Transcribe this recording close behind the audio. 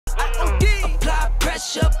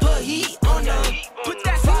pressure, put heat on them. Put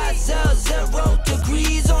that 500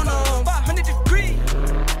 degrees on them. 500 degrees.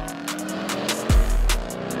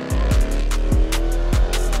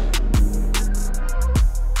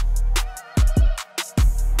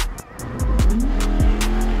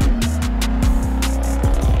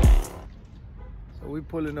 So we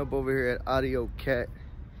pulling up over here at AUDIOCAT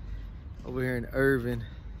over here in Irving,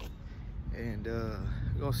 and we're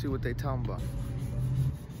gonna see what they talking about.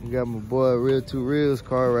 We got my boy Relltoreal's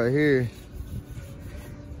car right here.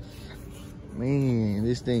 Man,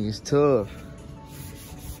 this thing is tough.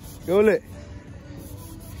 Go let.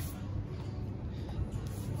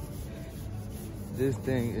 This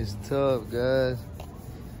thing is tough, guys.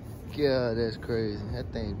 God, that's crazy.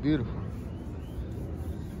 That thing's beautiful.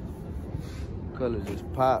 Color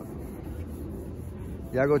just pop.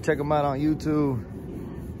 Y'all go check them out on YouTube.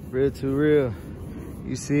 Relltoreal.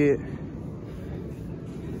 You see it.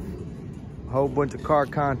 A whole bunch of car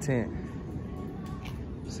content.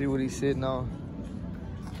 See what he's sitting on.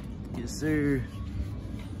 Yes, sir.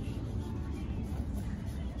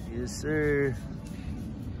 Yes, sir.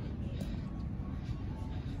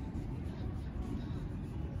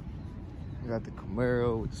 Got the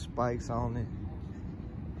Camaro with the spikes on it.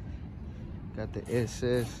 Got the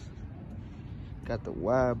SS. Got the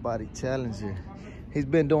wide body Challenger. He's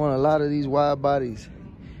been doing a lot of these wide bodies.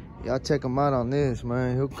 Y'all check him out on this,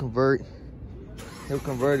 man. He'll convert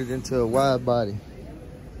it into a wide body.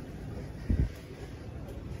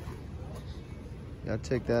 Y'all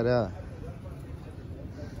check that out.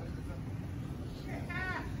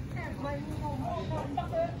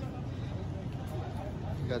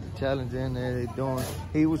 Got the Challenger in there. They doing.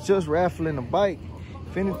 He was just raffling a bike.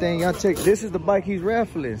 If anything, y'all check. This is the bike he's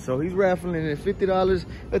raffling. So he's raffling at $50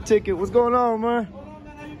 a ticket. What's going on, man? Hold on,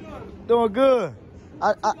 man. How you doing? Doing good.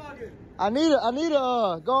 I need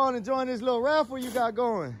to go on and join this little raffle you got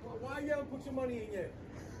going. Well, why you haven't put your money in yet?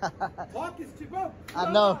 Talk is cheap, bro.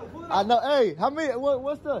 I know. Hey, how many?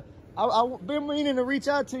 What's the? I've been meaning to reach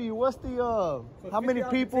out to you. What's the? So how many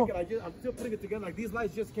people? I'm still putting it together. Like these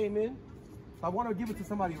lights just came in. I want to give it to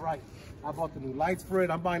somebody right. I bought the new lights for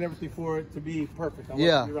it. I'm buying everything for it to be perfect. I want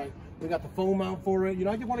it to be right. We got the foam mount for it. You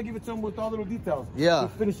know, I just want to give it to them with all the little details. Yeah.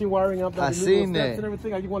 Just finishing wiring up. I seen that. And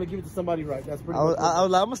everything. I just want to give it to somebody right. That's pretty. I was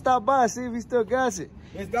like, I'm gonna stop by and see if he still got it.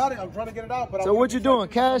 It's got it. I'm trying to get it out. But so what you doing?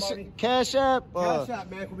 Cash app? Cash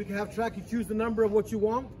app, man. We can have track. You choose the number of what you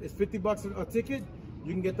want. It's $50 a ticket.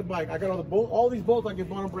 You can get the bike. I got all these bolts. I get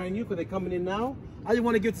bought them brand new because they're coming in now. I just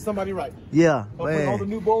want to give it to somebody right. Yeah, man. All the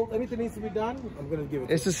new bolts, anything needs to be done, I'm gonna give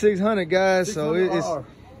it. It's a 600, guys. So it's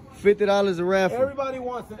 $50 a raffle. Everybody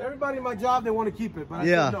wants it. Everybody in my job, they want to keep it. But I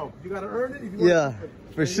said no. You gotta earn it. If you want to keep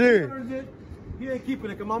it. For sure. If he earns it, he ain't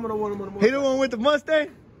keeping it. Cause Mama don't want him on the. He the one with the Mustang?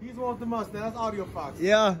 He's the one with the Mustang. That's Audio Fox.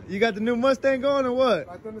 Yeah. You got the new Mustang going or what?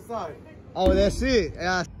 Right on the side. Oh, that's it.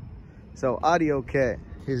 Yeah. So AUDIOCAT,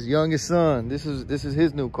 his youngest son. This is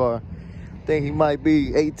his new car. I think he might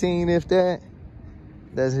be 18, if that.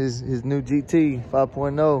 That's his new GT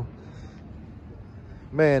 5.0.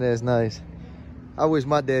 Man, that's nice. I wish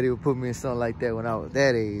my daddy would put me in something like that when I was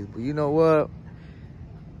that age. But you know what?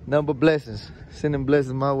 Number blessings. Sending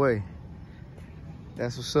blessings my way.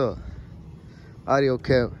 That's what's up.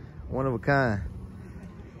 AUDIOCAT, one of a kind.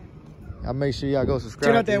 I make sure y'all go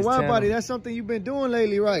subscribe. Check out that wide body. That's something you've been doing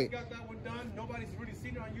lately, right? Got that one done. Nobody's really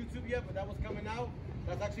seen it on YouTube yet, but that was coming out.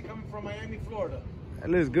 That's actually coming from Miami, Florida. That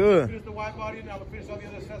looks good. Finish the wide body and I'll finish all the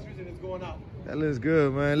other accessories and it's going out. That looks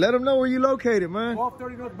good, man. Let them know where you located, man.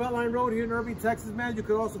 1230 North Beltline Road here in Irving, Texas, man. You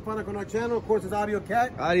could also find us on our channel. Of course, it's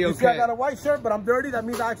AUDIOCAT. AUDIOCAT. You see I got a white shirt, but I'm dirty. That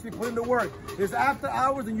means I actually put in the work. It's after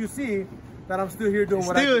hours and you see that I'm still here doing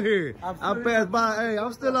what I do. Still here. I passed by. Hey,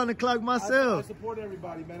 I'm still on the clock myself. I support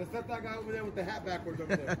everybody, man. Except that guy over there with the hat backwards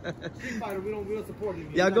over there. Street Fighter, we don't support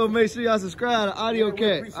him. Y'all go make sure y'all subscribe to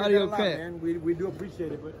AUDIOCAT. AUDIOCAT. We do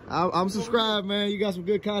appreciate it. But I'm subscribed, man. You got some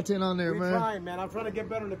good content on there, man. We're trying, man. I'm trying to get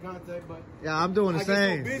better in the content, but yeah, I'm doing the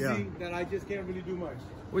same. I get so busy that I just can't really do much.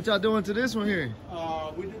 What y'all doing to this one here?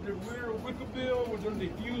 We did the rear wicker bill, we're doing the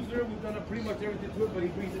diffuser, we've done pretty much everything to it, but he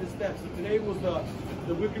brings it in steps. So today was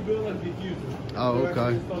the wicker bill and the diffuser. Oh, we're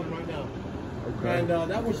okay. installing right now. Okay. And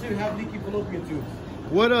that one should have leaky fallopian tubes.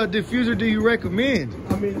 What diffuser do you recommend?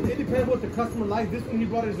 I mean, it depends what the customer likes. This one, he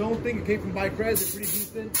brought his own thing. It came from Bike Res. It's pretty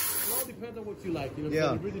decent. It all depends on what you like. You know what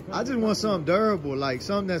I'm saying? It really I just want something durable, like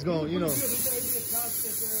something that's going to, you know. A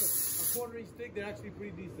quarter-inch thick, they're actually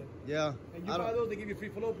pretty decent. Yeah. And you buy those, they give you free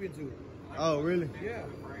fallopian tube. Oh, really? Yeah.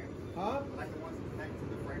 Huh? I like the ones connected to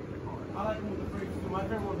the frame of the car. I like them with the frame too. My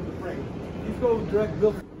favorite one's with the frame. These go direct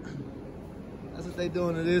built. That's what they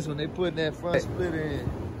doing to this one. They putting that front splitter in.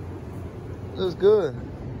 Looks good.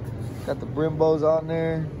 Got the Brimbos on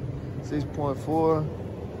there, 6.4.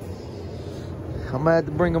 I'm gonna have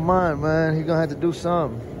to bring him on, man. He gonna have to do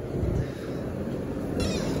something.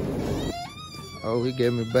 Oh, he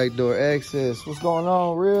gave me backdoor access. What's going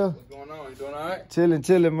on, Real? What's going on? You doing all right?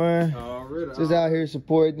 Chilling, man. Really? Just out here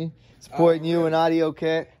supporting you and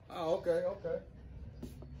AUDIOCAT. Oh, okay.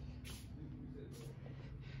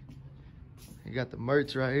 He got the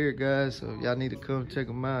merch right here, guys, so y'all need to come check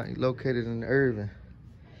him out. He's located in Irving.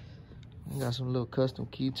 He got some little custom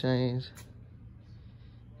keychains.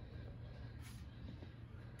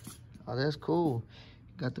 Oh, that's cool.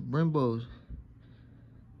 Got the Brimbos.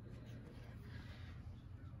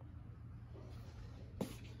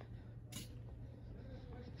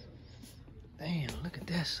 Damn, look at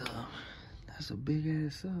that sub. That's a big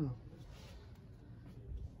ass sub.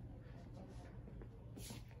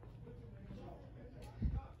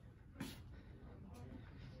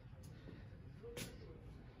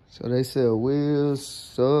 So they sell wheels,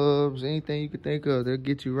 subs, anything you can think of, they'll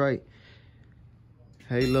get you right.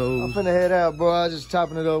 Halo. I'm finna head out, bro. I was just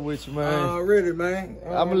chopping it up with you, man. Really, man.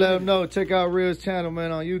 I'm gonna let him know. Check out Real's channel,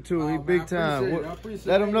 man, on YouTube. He big time. I appreciate it.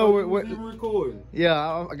 Let him know what. Recording.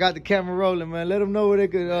 Yeah, I got the camera rolling, man. Let them know where they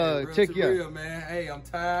could check you out. Real, man. Hey, I'm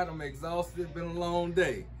tired. I'm exhausted. It's been a long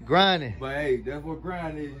day. Grinding. But hey, that's what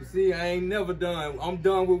grind is. You see, I ain't never done. I'm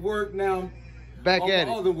done with work now. Back at it.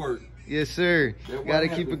 Other work. Yes, sir. Gotta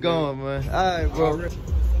keep it going, man. All right, bro.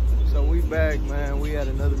 So we back, man. We had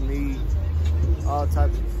another meet. All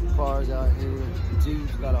types of cars out here.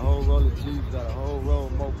 Jeeps, got a whole roll of Jeeps, got a whole row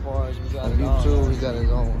of Mopars. We got YouTube, we got his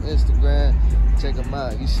own Instagram. Check him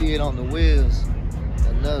out. You see it on the wheels.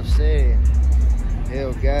 Enough said.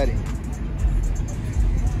 Hell got it.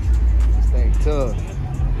 This thing tough.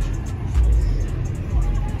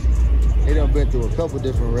 He done been through a couple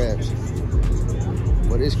different raps.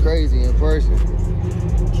 But it's crazy in person.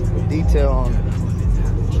 The detail on it.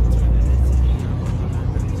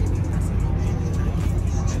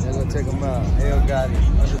 They're gonna take them out. Hell got it.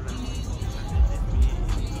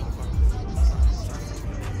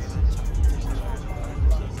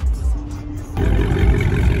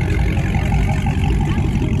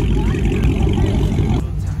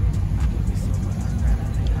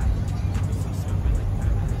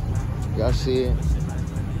 Y'all see it?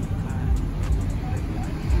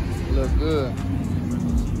 Look good.